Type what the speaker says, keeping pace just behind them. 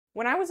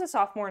When I was a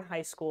sophomore in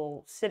high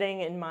school, sitting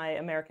in my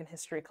American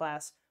history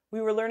class, we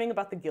were learning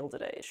about the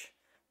Gilded Age.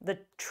 The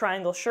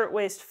Triangle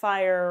Shirtwaist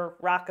Fire,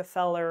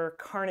 Rockefeller,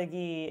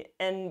 Carnegie,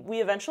 and we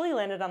eventually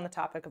landed on the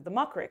topic of the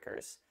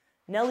muckrakers.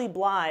 Nellie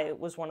Bly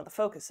was one of the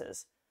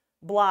focuses.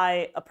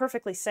 Bly, a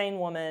perfectly sane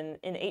woman,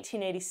 in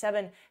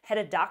 1887 had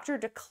a doctor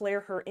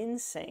declare her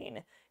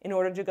insane in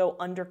order to go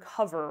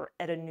undercover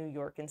at a New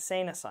York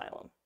insane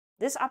asylum.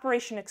 This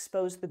operation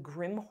exposed the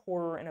grim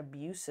horror and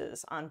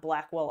abuses on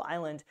Blackwell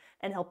Island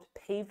and helped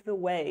pave the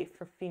way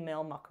for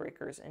female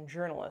muckrakers and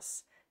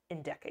journalists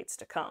in decades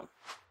to come.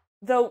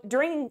 Though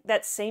during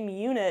that same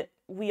unit,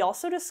 we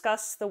also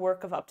discussed the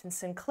work of Upton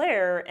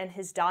Sinclair and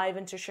his dive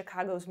into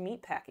Chicago's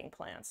meatpacking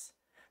plants.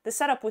 The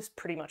setup was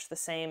pretty much the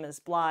same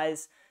as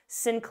Bly's.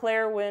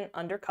 Sinclair went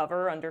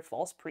undercover under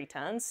false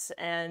pretense,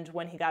 and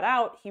when he got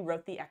out, he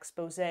wrote the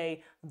expose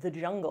The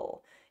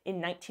Jungle in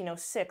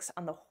 1906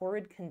 on the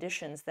horrid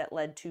conditions that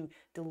led to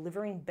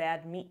delivering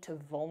bad meat to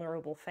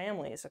vulnerable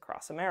families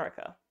across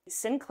America.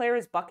 Sinclair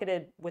is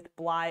bucketed with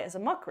Bly as a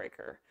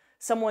muckraker,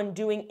 someone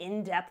doing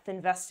in-depth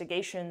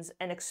investigations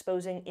and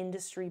exposing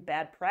industry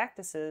bad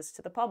practices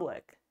to the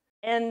public.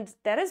 And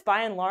that is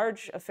by and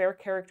large a fair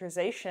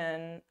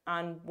characterization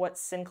on what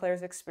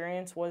Sinclair's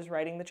experience was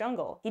writing The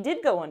Jungle. He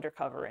did go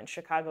undercover in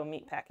Chicago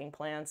meatpacking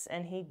plants,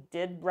 and he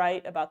did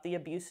write about the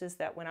abuses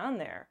that went on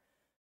there.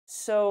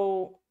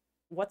 So,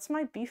 what's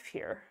my beef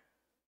here?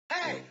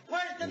 Hey,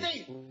 where's the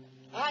beef?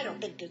 I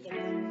don't think there's any.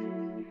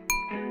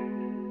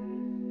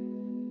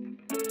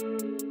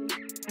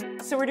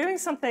 So we're doing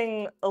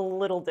something a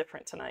little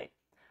different tonight.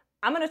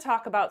 I'm going to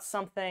talk about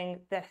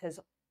something that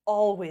has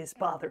always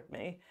bothered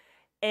me.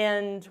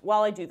 And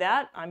while I do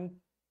that, I'm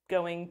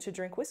going to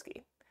drink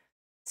whiskey.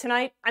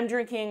 Tonight, I'm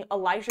drinking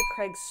Elijah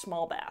Craig's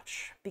Small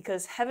Batch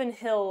because Heaven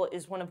Hill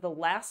is one of the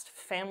last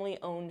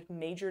family-owned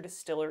major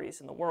distilleries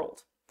in the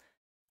world.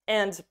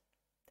 And,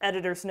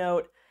 editor's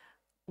note,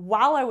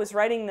 while I was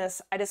writing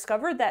this, I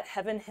discovered that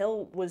Heaven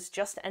Hill was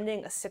just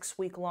ending a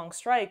 6-week-long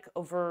strike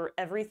over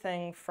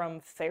everything from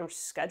fair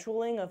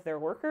scheduling of their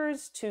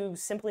workers to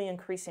simply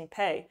increasing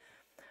pay.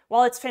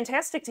 While it's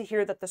fantastic to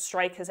hear that the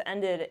strike has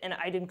ended, and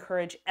I'd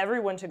encourage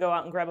everyone to go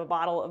out and grab a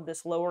bottle of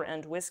this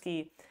lower-end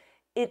whiskey,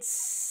 it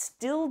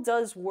still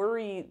does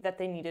worry that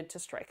they needed to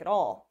strike at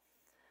all.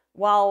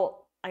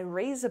 While I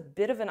raise a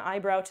bit of an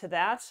eyebrow to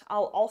that,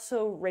 I'll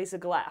also raise a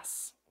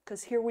glass,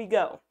 because here we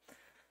go.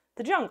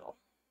 The Jungle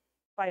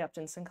by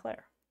Upton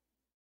Sinclair.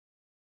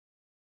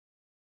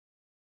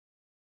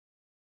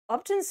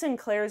 Upton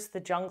Sinclair's The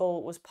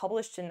Jungle was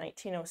published in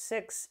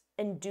 1906,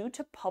 and due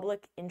to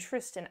public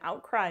interest and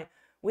outcry,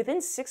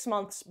 within 6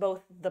 months,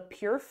 both the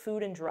Pure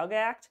Food and Drug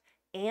Act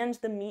and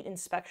the Meat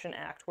Inspection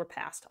Act were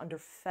passed under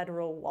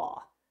federal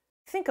law.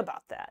 Think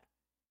about that.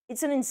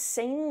 It's an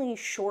insanely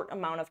short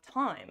amount of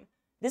time.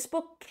 This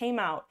book came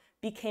out,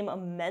 became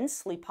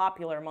immensely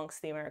popular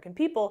amongst the American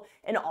people,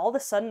 and all of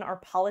a sudden our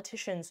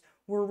politicians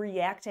were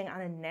reacting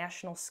on a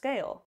national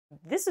scale.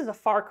 This is a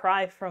far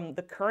cry from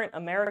the current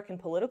American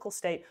political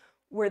state,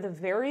 where the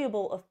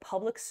variable of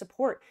public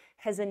support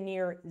has a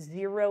near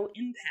zero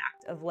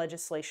impact of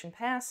legislation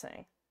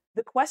passing.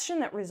 The question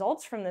that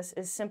results from this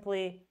is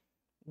simply,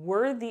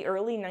 were the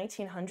early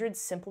 1900s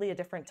simply a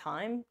different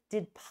time?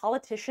 Did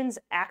politicians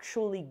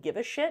actually give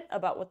a shit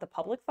about what the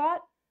public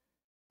thought?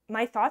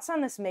 My thoughts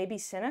on this may be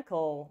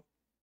cynical.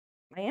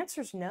 My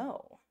answer's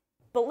no.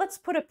 But let's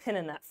put a pin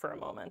in that for a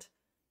moment.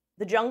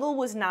 The Jungle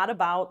was not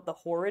about the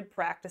horrid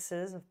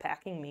practices of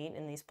packing meat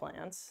in these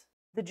plants.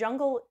 The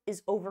Jungle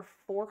is over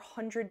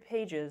 400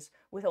 pages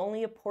with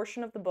only a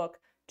portion of the book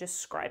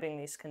describing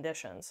these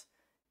conditions.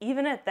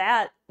 Even at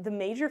that, the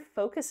major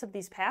focus of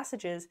these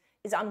passages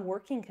is on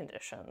working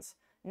conditions,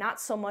 not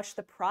so much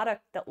the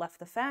product that left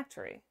the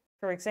factory.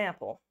 For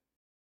example,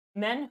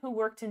 men who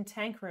worked in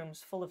tank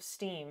rooms full of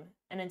steam,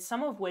 and in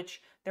some of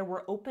which there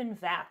were open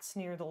vats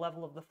near the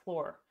level of the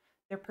floor.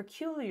 Their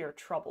peculiar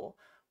trouble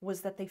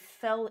was that they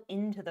fell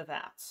into the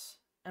vats,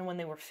 and when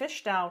they were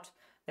fished out,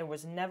 there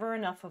was never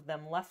enough of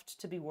them left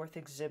to be worth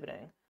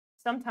exhibiting.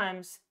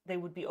 Sometimes they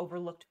would be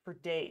overlooked for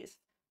days,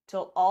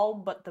 till all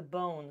but the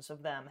bones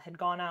of them had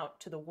gone out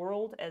to the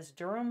world as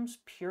Durham's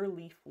pure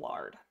leaf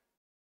lard.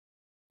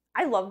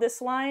 I love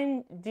this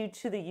line due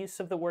to the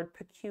use of the word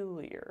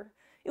peculiar.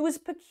 It was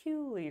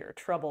peculiar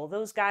trouble,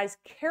 those guys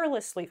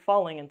carelessly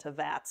falling into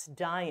vats,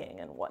 dying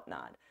and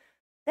whatnot.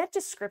 That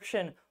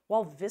description,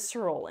 while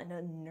visceral and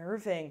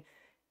unnerving,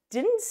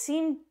 didn't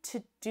seem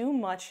to do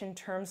much in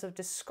terms of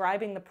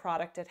describing the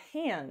product at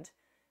hand.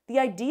 The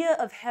idea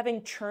of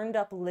having churned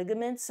up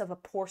ligaments of a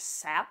poor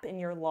sap in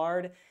your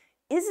lard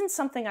isn't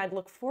something I'd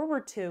look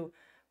forward to,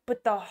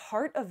 but the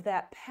heart of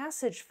that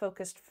passage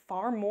focused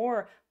far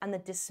more on the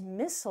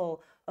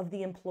dismissal of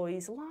the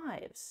employees'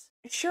 lives.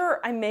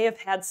 Sure, I may have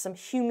had some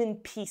human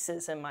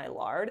pieces in my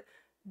lard,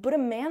 but a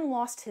man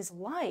lost his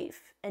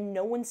life, and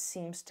no one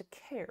seems to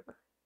care.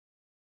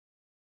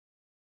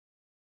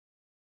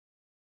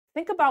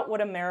 Think about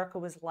what America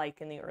was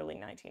like in the early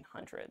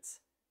 1900s.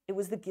 It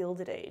was the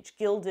Gilded Age,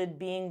 gilded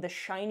being the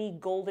shiny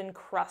golden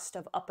crust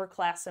of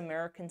upper-class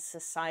American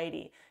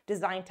society,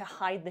 designed to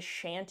hide the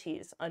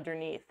shanties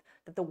underneath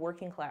that the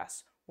working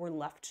class were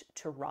left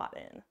to rot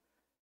in.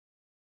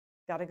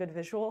 Got a good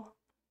visual?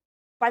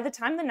 By the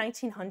time the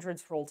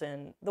 1900s rolled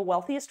in, the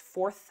wealthiest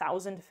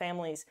 4,000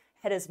 families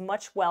had as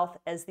much wealth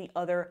as the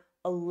other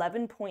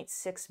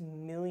 11.6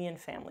 million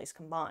families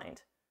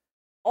combined.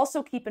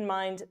 Also keep in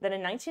mind that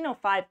in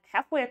 1905,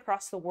 halfway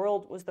across the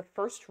world was the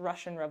first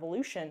Russian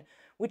Revolution,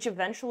 which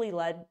eventually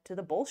led to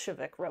the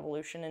Bolshevik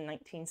Revolution in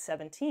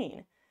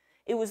 1917.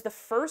 It was the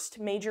first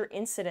major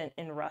incident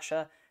in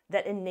Russia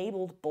that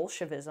enabled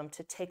Bolshevism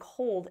to take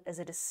hold as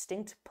a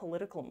distinct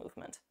political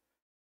movement.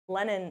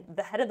 Lenin,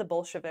 the head of the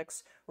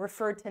Bolsheviks,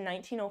 referred to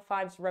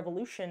 1905's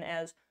revolution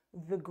as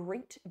the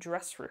Great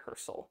Dress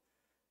Rehearsal,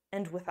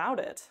 and without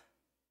it,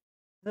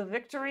 the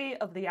victory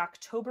of the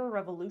October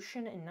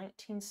Revolution in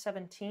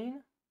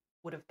 1917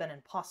 would have been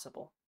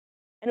impossible.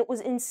 And it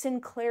was in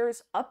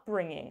Sinclair's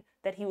upbringing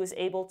that he was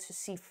able to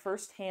see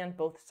firsthand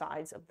both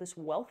sides of this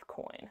wealth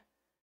coin.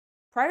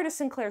 Prior to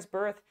Sinclair's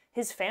birth,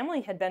 his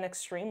family had been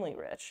extremely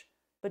rich,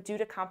 but due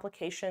to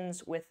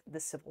complications with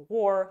the Civil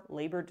War,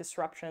 labor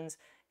disruptions,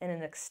 and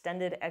an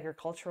extended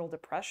agricultural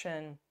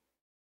depression,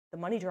 the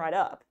money dried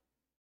up.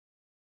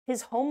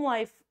 His home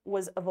life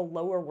was of a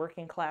lower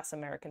working-class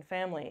American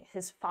family.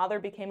 His father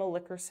became a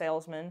liquor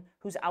salesman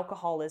whose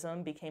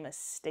alcoholism became a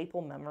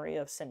staple memory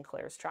of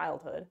Sinclair's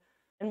childhood.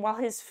 And while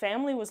his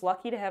family was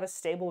lucky to have a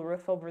stable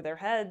roof over their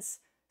heads,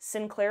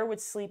 Sinclair would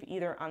sleep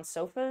either on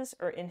sofas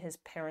or in his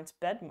parents'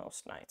 bed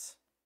most nights.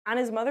 On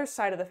his mother's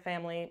side of the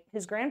family,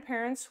 his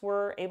grandparents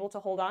were able to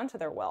hold on to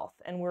their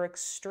wealth and were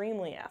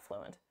extremely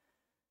affluent.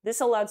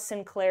 This allowed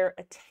Sinclair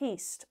a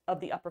taste of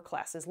the upper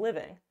class's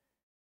living.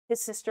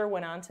 His sister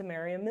went on to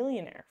marry a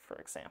millionaire, for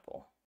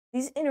example.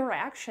 These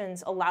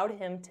interactions allowed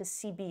him to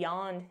see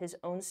beyond his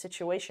own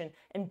situation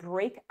and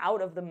break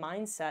out of the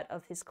mindset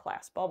of his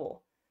class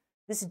bubble.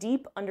 This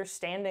deep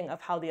understanding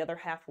of how the other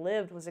half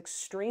lived was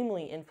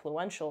extremely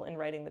influential in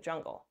writing The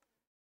Jungle.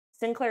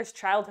 Sinclair's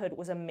childhood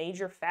was a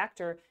major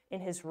factor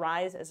in his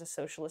rise as a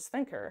socialist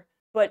thinker.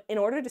 But in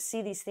order to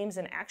see these themes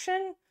in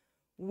action,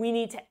 we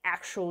need to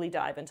actually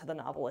dive into the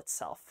novel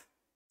itself.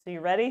 So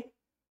you ready?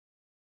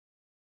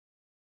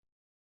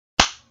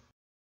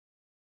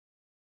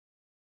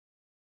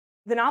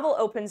 The novel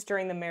opens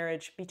during the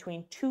marriage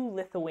between two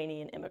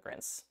Lithuanian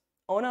immigrants,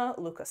 Ona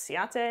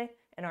Lukasiate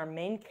and our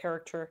main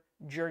character,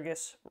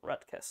 Jurgis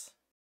Rutkus.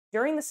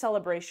 During the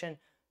celebration,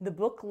 the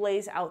book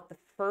lays out the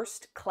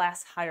first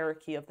class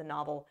hierarchy of the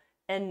novel,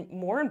 and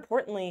more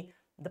importantly,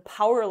 the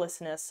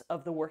powerlessness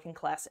of the working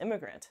class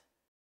immigrant.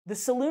 The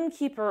saloon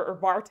keeper or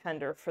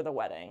bartender for the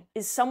wedding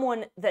is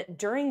someone that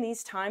during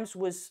these times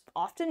was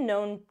often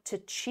known to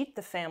cheat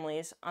the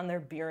families on their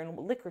beer and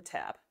liquor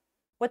tab.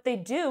 What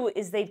they'd do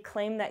is they'd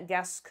claim that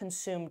guests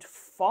consumed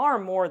far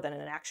more than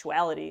in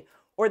actuality,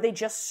 or they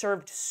just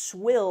served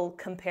swill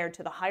compared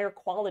to the higher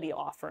quality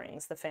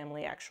offerings the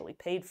family actually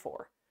paid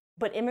for.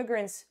 But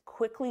immigrants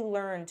quickly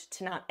learned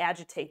to not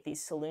agitate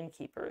these saloon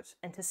keepers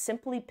and to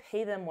simply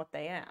pay them what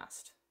they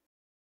asked.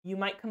 You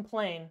might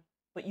complain,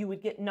 but you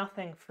would get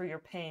nothing for your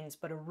pains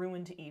but a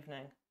ruined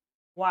evening.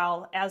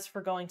 While, as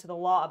for going to the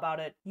law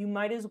about it, you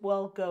might as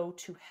well go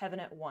to heaven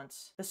at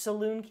once. The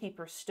saloon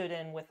keeper stood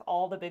in with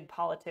all the big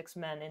politics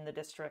men in the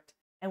district,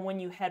 and when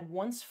you had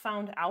once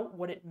found out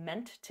what it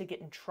meant to get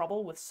in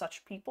trouble with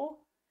such people,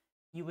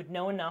 you would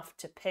know enough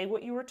to pay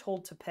what you were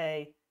told to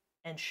pay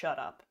and shut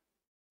up.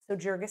 So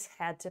Jurgis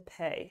had to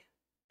pay.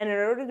 And in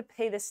order to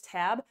pay this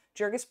tab,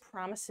 Jurgis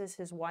promises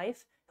his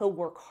wife he'll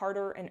work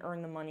harder and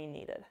earn the money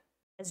needed.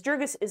 As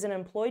Jurgis is an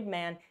employed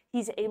man,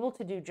 he's able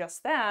to do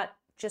just that,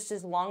 just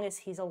as long as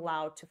he's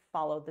allowed to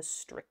follow the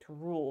strict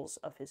rules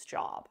of his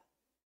job.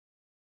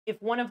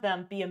 If one of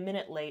them be a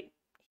minute late,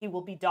 he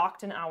will be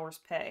docked an hour's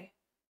pay.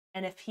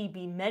 And if he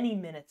be many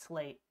minutes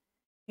late,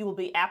 he will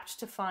be apt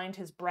to find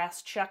his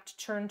brass check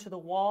turned to the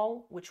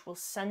wall, which will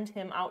send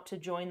him out to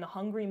join the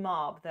hungry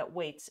mob that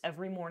waits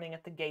every morning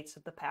at the gates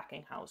of the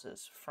packing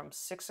houses from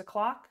 6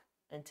 o'clock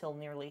until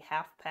nearly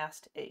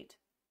 8:30.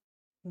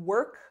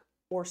 Work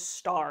or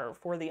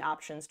starve were the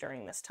options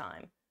during this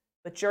time.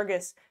 But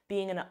Jurgis,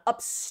 being an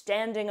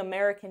upstanding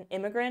American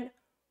immigrant,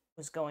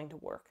 was going to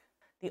work.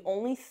 The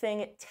only thing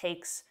it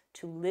takes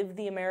to live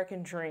the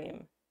American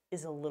dream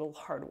is a little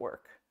hard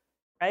work,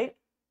 right?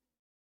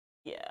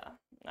 Yeah,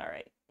 all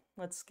right,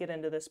 let's get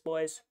into this,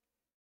 boys.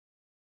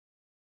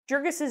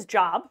 Jurgis's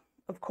job,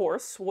 of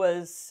course,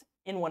 was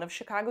in one of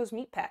Chicago's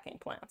meatpacking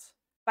plants.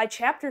 By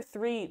chapter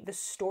 3, the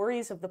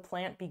stories of the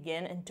plant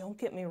begin, and don't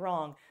get me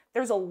wrong,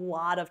 there's a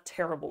lot of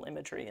terrible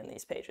imagery in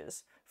these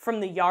pages.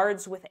 From the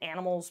yards with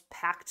animals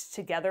packed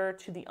together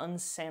to the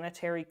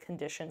unsanitary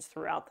conditions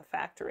throughout the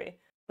factory.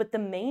 But the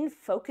main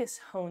focus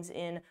hones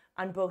in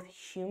on both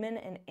human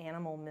and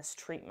animal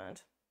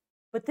mistreatment.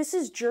 But this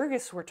is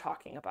Jurgis we're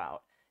talking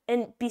about.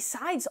 And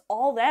besides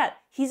all that,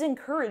 he's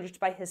encouraged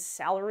by his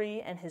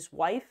salary and his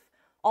wife.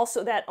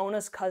 Also that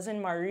Ona's cousin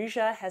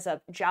Marija has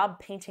a job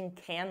painting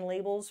can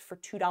labels for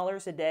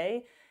 $2 a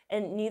day.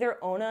 and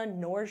neither Ona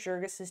nor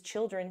Jurgis's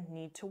children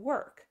need to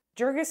work.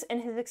 Jurgis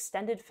and his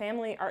extended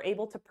family are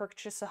able to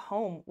purchase a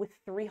home with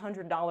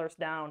 $300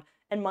 down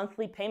and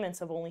monthly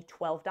payments of only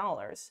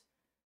 $12.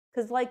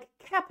 Because, like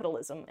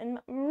capitalism in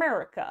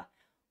America,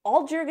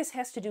 all Jurgis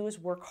has to do is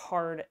work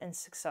hard and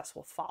success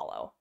will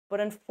follow. But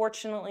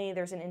unfortunately,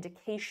 there's an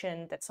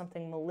indication that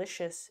something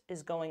malicious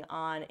is going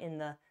on in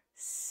the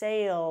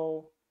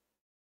sale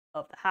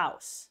of the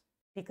house,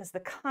 because the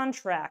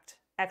contract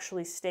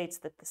actually states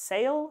that the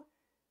sale,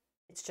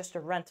 it's just a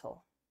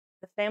rental.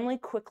 The family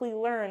quickly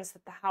learns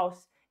that the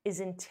house is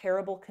in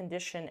terrible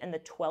condition, and the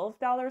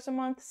 $12 a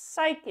month,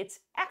 psych, it's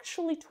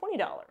actually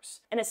 $20.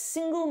 And a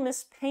single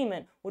missed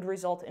payment would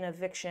result in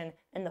eviction,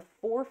 and the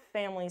 4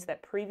 families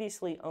that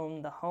previously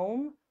owned the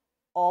home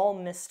all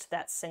missed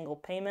that single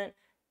payment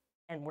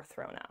and were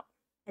thrown out.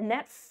 And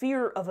that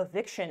fear of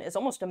eviction is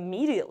almost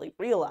immediately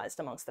realized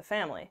amongst the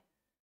family.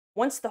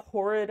 Once the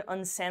horrid,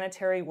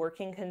 unsanitary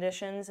working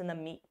conditions in the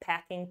meat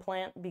packing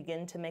plant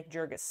begin to make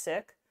Jurgis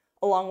sick,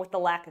 along with the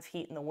lack of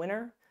heat in the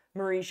winter,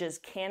 Marisia's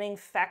canning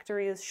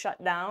factory is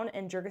shut down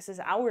and Jurgis's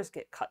hours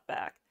get cut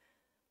back.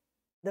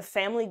 The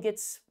family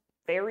gets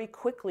very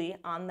quickly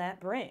on that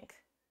brink.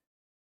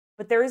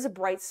 But there is a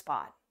bright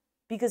spot,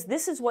 because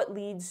this is what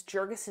leads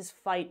Jurgis's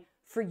fight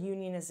for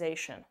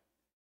unionization.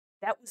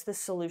 That was the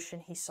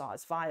solution he saw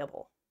as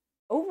viable.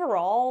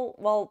 Overall,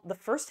 while the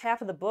first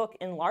half of the book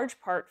in large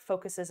part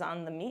focuses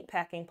on the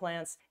meatpacking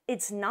plants,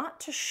 it's not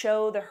to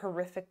show the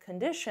horrific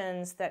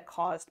conditions that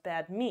caused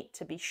bad meat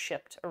to be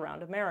shipped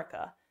around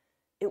America.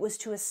 It was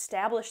to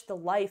establish the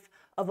life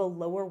of a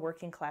lower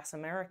working class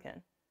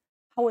American.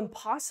 How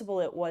impossible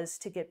it was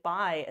to get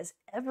by as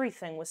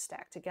everything was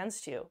stacked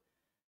against you.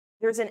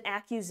 There's an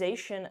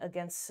accusation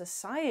against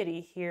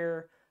society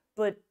here,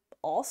 but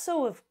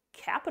also of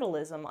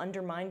capitalism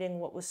undermining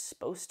what was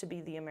supposed to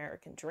be the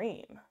American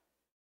dream.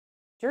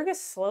 Jurgis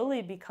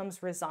slowly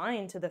becomes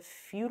resigned to the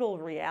feudal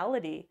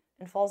reality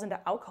and falls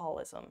into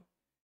alcoholism.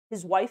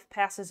 His wife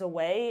passes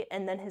away,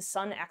 and then his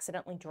son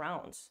accidentally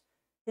drowns.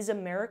 His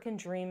American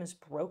dream is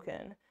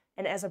broken,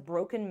 and as a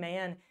broken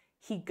man,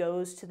 he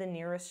goes to the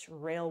nearest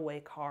railway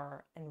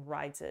car and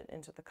rides it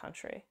into the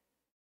country.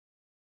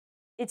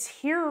 It's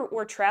here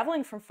where,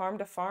 traveling from farm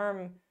to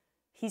farm,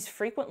 he's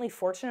frequently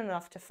fortunate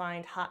enough to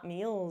find hot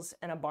meals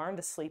and a barn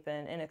to sleep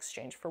in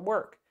exchange for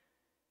work.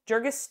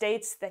 Jurgis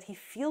states that he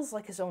feels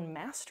like his own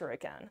master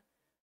again.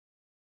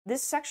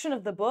 This section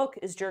of the book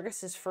is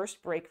Jurgis's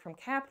first break from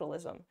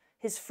capitalism,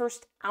 his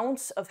first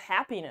ounce of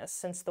happiness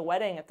since the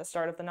wedding at the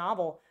start of the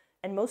novel,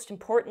 and most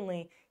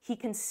importantly, he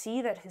can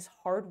see that his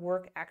hard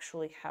work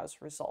actually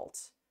has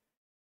results.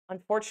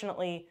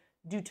 Unfortunately,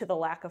 due to the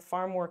lack of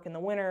farm work in the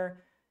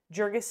winter,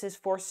 Jurgis is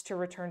forced to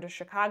return to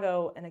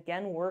Chicago and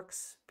again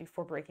works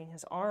before breaking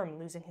his arm,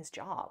 losing his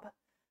job.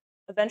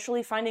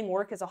 Eventually finding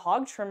work as a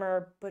hog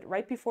trimmer, but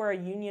right before a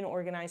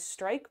union-organized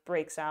strike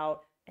breaks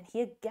out, and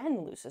he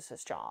again loses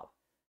his job.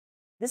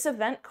 This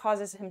event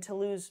causes him to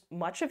lose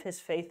much of his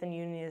faith in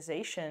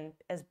unionization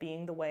as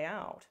being the way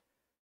out.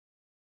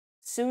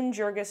 Soon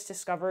Jurgis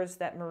discovers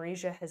that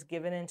Marisia has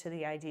given in to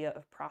the idea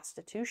of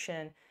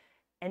prostitution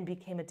and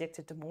became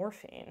addicted to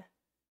morphine.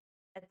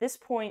 At this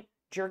point,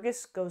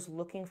 Jurgis goes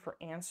looking for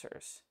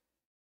answers.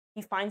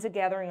 He finds a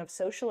gathering of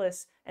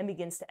socialists and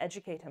begins to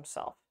educate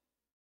himself.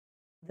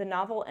 The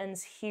novel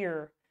ends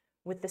here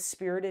with the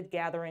spirited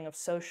gathering of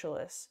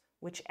socialists,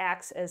 which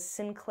acts as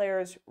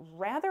Sinclair's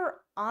rather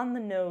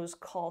on-the-nose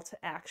call to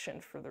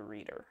action for the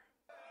reader.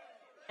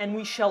 And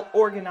we shall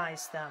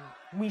organize them,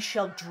 we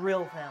shall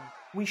drill them,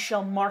 we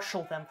shall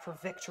marshal them for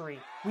victory,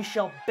 we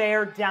shall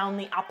bear down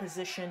the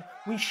opposition,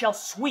 we shall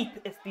sweep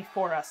if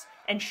before us,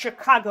 and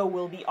Chicago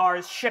will be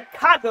ours,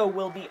 Chicago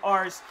will be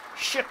ours,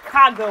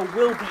 Chicago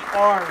will be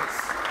ours.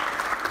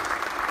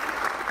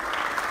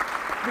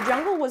 The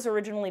Jungle was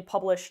originally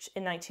published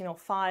in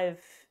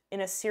 1905 in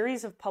a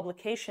series of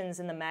publications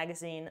in the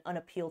magazine An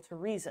Appeal to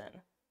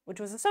Reason, which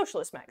was a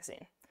socialist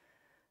magazine.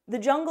 The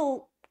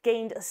Jungle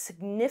gained a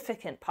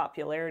significant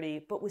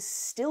popularity, but was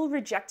still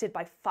rejected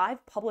by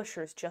 5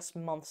 publishers just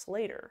months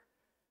later.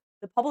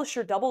 The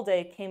publisher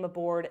Doubleday came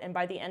aboard, and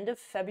by the end of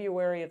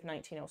February of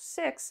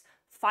 1906,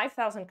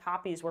 5,000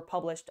 copies were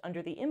published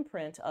under the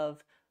imprint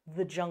of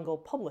The Jungle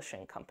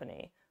Publishing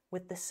Company,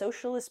 with the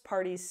Socialist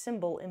Party's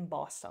symbol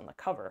embossed on the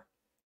cover.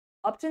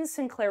 Upton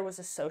Sinclair was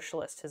a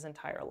socialist his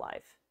entire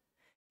life.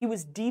 He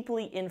was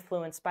deeply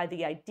influenced by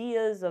the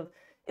ideas of,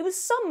 it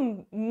was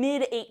some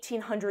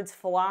mid-1800s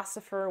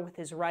philosopher with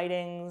his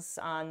writings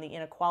on the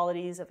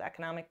inequalities of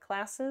economic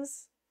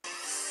classes.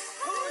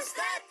 Who's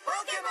that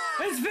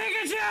Pokemon? It's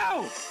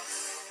Pikachu!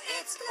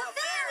 It's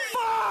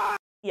Clefairy!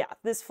 Yeah,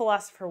 this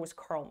philosopher was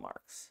Karl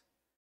Marx.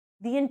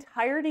 The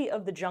entirety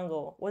of The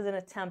Jungle was an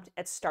attempt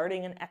at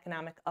starting an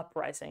economic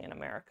uprising in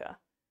America.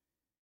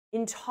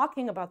 In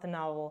talking about the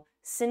novel,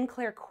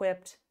 Sinclair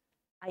quipped,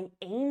 "I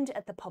aimed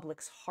at the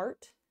public's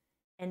heart,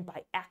 and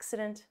by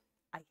accident,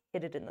 I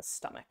hit it in the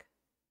stomach."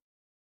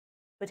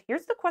 But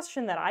here's the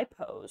question that I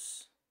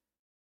pose.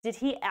 Did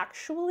he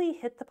actually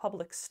hit the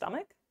public's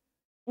stomach?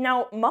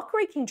 Now,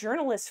 muckraking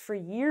journalists for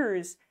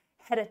years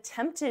had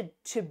attempted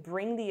to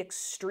bring the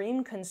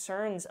extreme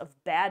concerns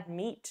of bad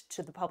meat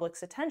to the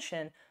public's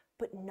attention,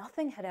 but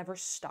nothing had ever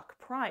stuck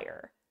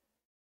prior.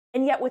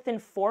 And yet within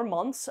 4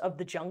 months of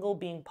The Jungle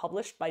being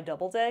published by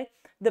Doubleday,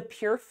 the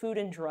Pure Food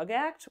and Drug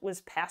Act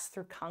was passed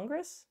through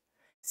Congress.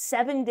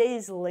 7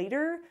 days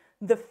later,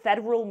 the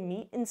Federal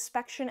Meat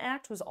Inspection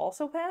Act was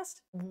also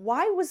passed.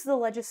 Why was the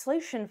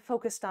legislation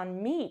focused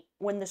on meat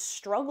when the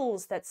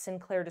struggles that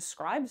Sinclair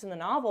describes in the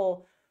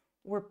novel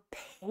were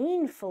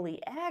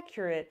painfully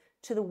accurate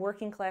to the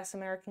working class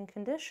American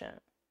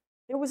condition?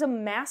 There was a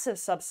massive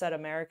subset of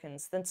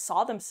Americans that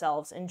saw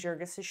themselves in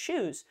Jurgis's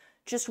shoes,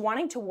 just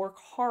wanting to work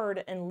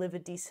hard and live a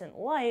decent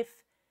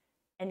life,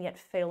 and yet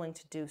failing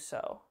to do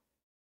so.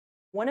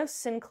 One of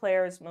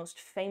Sinclair's most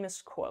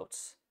famous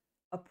quotes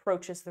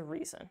approaches the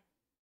reason.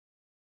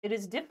 "It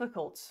is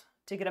difficult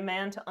to get a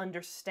man to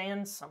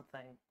understand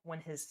something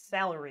when his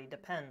salary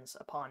depends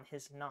upon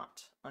his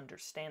not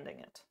understanding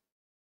it."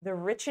 The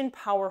rich and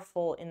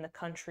powerful in the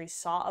country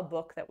saw a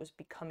book that was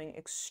becoming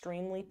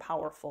extremely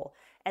powerful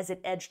as it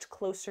edged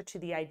closer to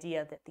the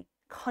idea that the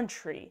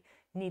country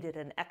needed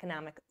an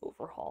economic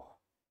overhaul.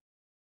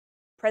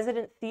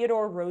 President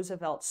Theodore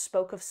Roosevelt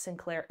spoke of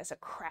Sinclair as a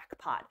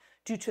crackpot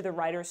due to the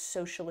writer's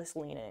socialist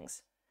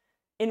leanings.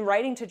 In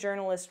writing to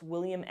journalist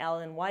William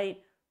Allen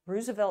White,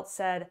 Roosevelt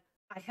said,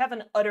 "I have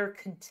an utter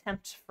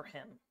contempt for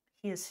him.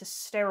 He is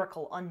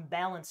hysterical,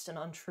 unbalanced, and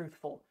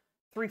untruthful.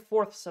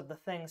 3/4 of the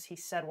things he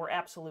said were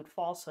absolute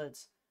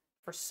falsehoods.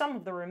 For some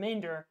of the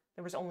remainder,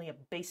 there was only a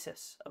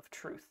basis of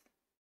truth."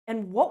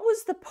 And what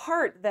was the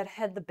part that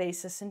had the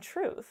basis in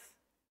truth?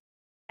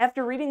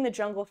 After reading The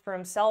Jungle for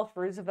himself,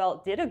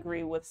 Roosevelt did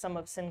agree with some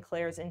of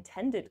Sinclair's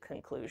intended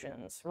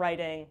conclusions,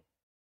 writing,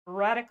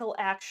 "Radical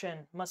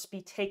action must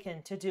be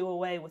taken to do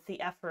away with the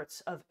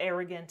efforts of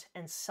arrogant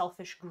and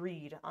selfish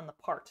greed on the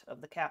part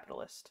of the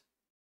capitalist."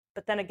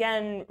 But then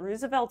again,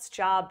 Roosevelt's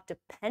job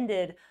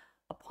depended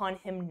upon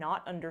him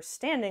not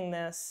understanding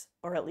this,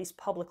 or at least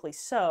publicly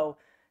so,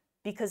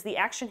 because the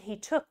action he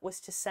took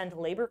was to send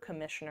labor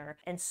commissioner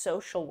and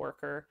social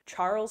worker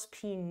Charles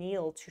P.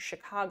 Neal to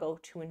Chicago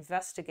to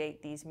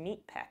investigate these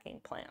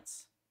meatpacking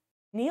plants.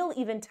 Neal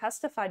even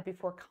testified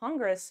before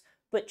Congress,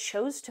 but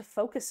chose to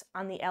focus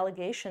on the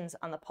allegations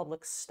on the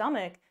public's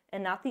stomach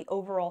and not the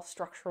overall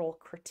structural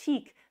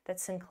critique that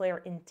Sinclair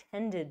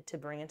intended to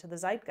bring into the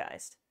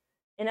zeitgeist.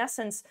 In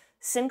essence,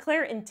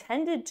 Sinclair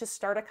intended to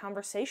start a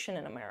conversation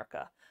in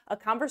America, a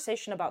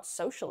conversation about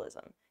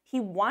socialism.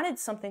 He wanted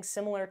something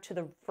similar to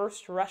the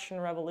first Russian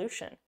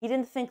Revolution. He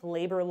didn't think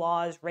labor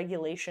laws,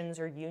 regulations,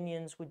 or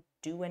unions would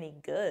do any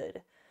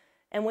good.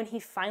 And when he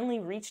finally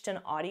reached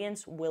an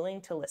audience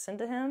willing to listen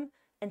to him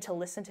and to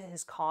listen to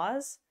his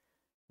cause,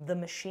 the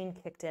machine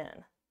kicked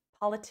in.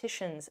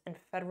 Politicians and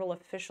federal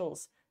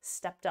officials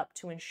stepped up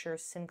to ensure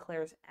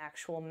Sinclair's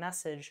actual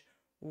message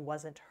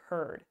wasn't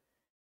heard.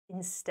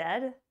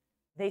 Instead,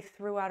 they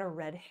threw out a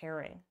red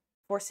herring,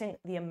 forcing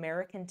the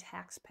American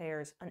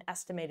taxpayers an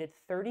estimated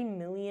 $30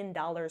 million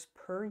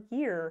per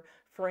year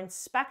for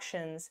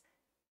inspections,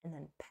 and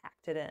then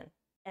packed it in.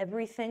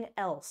 Everything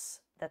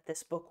else that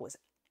this book was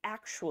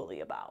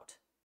actually about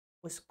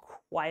was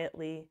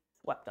quietly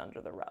swept under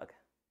the rug.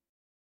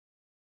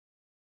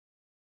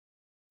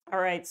 All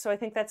right, so I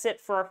think that's it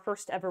for our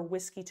first ever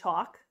whiskey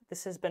talk.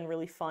 This has been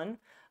really fun.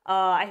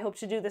 I hope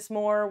to do this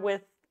more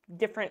with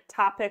different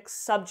topics,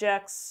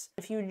 subjects.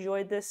 If you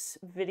enjoyed this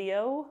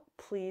video,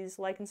 please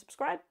like and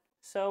subscribe.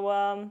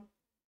 So,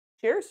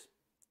 cheers.